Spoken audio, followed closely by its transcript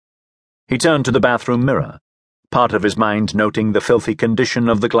He turned to the bathroom mirror, part of his mind noting the filthy condition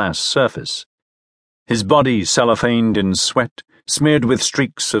of the glass surface. His body cellophaned in sweat, smeared with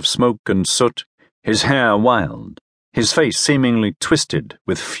streaks of smoke and soot, his hair wild, his face seemingly twisted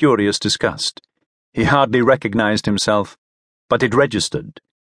with furious disgust. He hardly recognized himself, but it registered,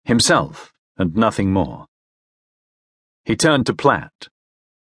 himself and nothing more. He turned to Platt.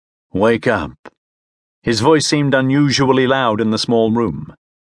 "Wake up." His voice seemed unusually loud in the small room.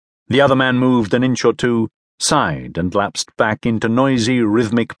 The other man moved an inch or two, sighed, and lapsed back into noisy,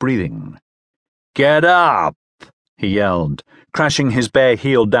 rhythmic breathing. "Get up!" he yelled, crashing his bare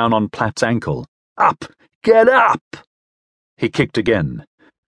heel down on Platt's ankle. "Up! Get up!" He kicked again.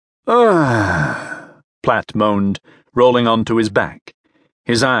 "Ugh," Platt moaned, rolling onto his back.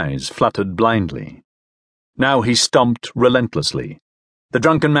 His eyes fluttered blindly. Now he stomped relentlessly. The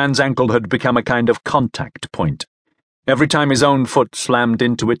drunken man's ankle had become a kind of contact point. Every time his own foot slammed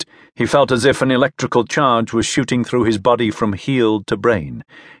into it, he felt as if an electrical charge was shooting through his body from heel to brain.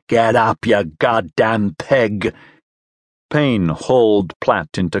 "Get up, you goddamn pig!" Pain hauled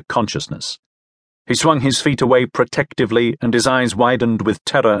Platt into consciousness. He swung his feet away protectively, and his eyes widened with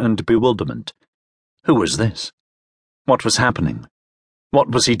terror and bewilderment. Who was this? What was happening? What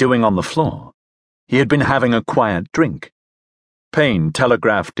was he doing on the floor? He had been having a quiet drink. Pain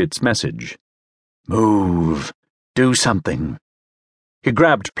telegraphed its message. "Move. Do something." He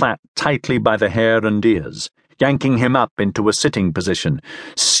grabbed Platt tightly by the hair and ears, yanking him up into a sitting position.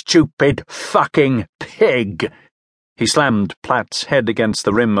 "Stupid fucking pig!" He slammed Platt's head against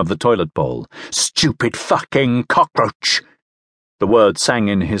the rim of the toilet bowl. "Stupid fucking cockroach!" The words sang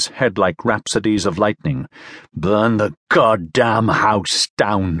in his head like rhapsodies of lightning. "Burn the goddamn house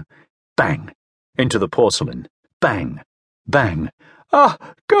down!" Bang! Into the porcelain. Bang! Bang! "Ah,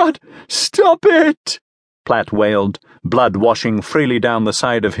 God, stop it!" Platt wailed, blood washing freely down the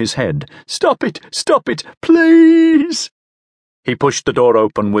side of his head. Stop it, please!" He pushed the door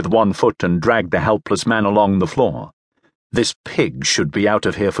open with one foot and dragged the helpless man along the floor. This pig should be out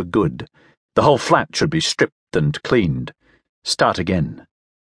of here for good. The whole flat should be stripped and cleaned. Start again.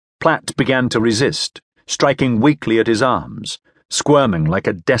 Platt began to resist, striking weakly at his arms, squirming like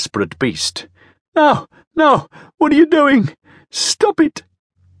a desperate beast. No, what are you doing? Stop it!"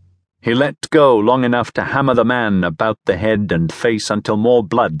 He let go long enough to hammer the man about the head and face until more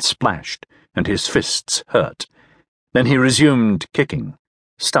blood splashed and his fists hurt. Then he resumed kicking,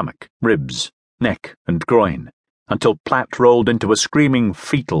 stomach, ribs, neck, and groin, until Platt rolled into a screaming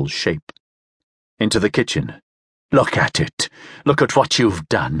fetal shape. Into the kitchen. "Look at it. Look at what you've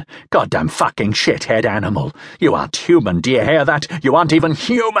done. Goddamn fucking shithead animal. You aren't human, do you hear that? You aren't even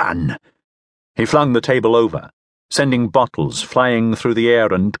human!" He flung the table over, sending bottles flying through the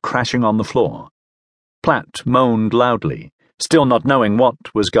air and crashing on the floor. Platt moaned loudly, still not knowing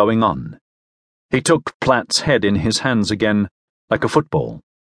what was going on. He took Platt's head in his hands again, like a football,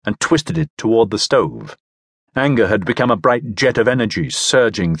 and twisted it toward the stove. Anger had become a bright jet of energy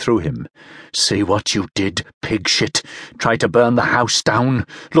surging through him. "See what you did, pig shit. Try to burn the house down.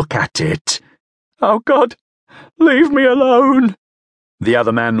 Look at it." "Oh, God, leave me alone," the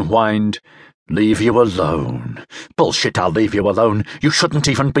other man whined. "Leave you alone? Bullshit, I'll leave you alone. You shouldn't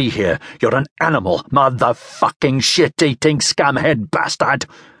even be here. You're an animal, motherfucking shit-eating scumhead bastard."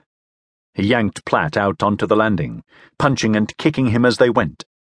 He yanked Platt out onto the landing, punching and kicking him as they went.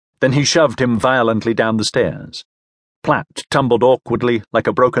 Then he shoved him violently down the stairs. Platt tumbled awkwardly like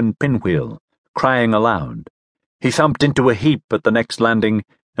a broken pinwheel, crying aloud. He thumped into a heap at the next landing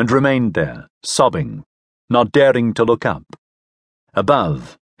and remained there, sobbing, not daring to look up.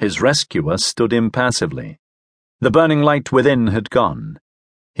 Above, his rescuer stood impassively. The burning light within had gone.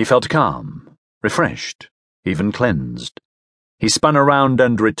 He felt calm, refreshed, even cleansed. He spun around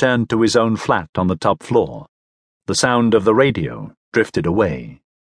and returned to his own flat on the top floor. The sound of the radio drifted away.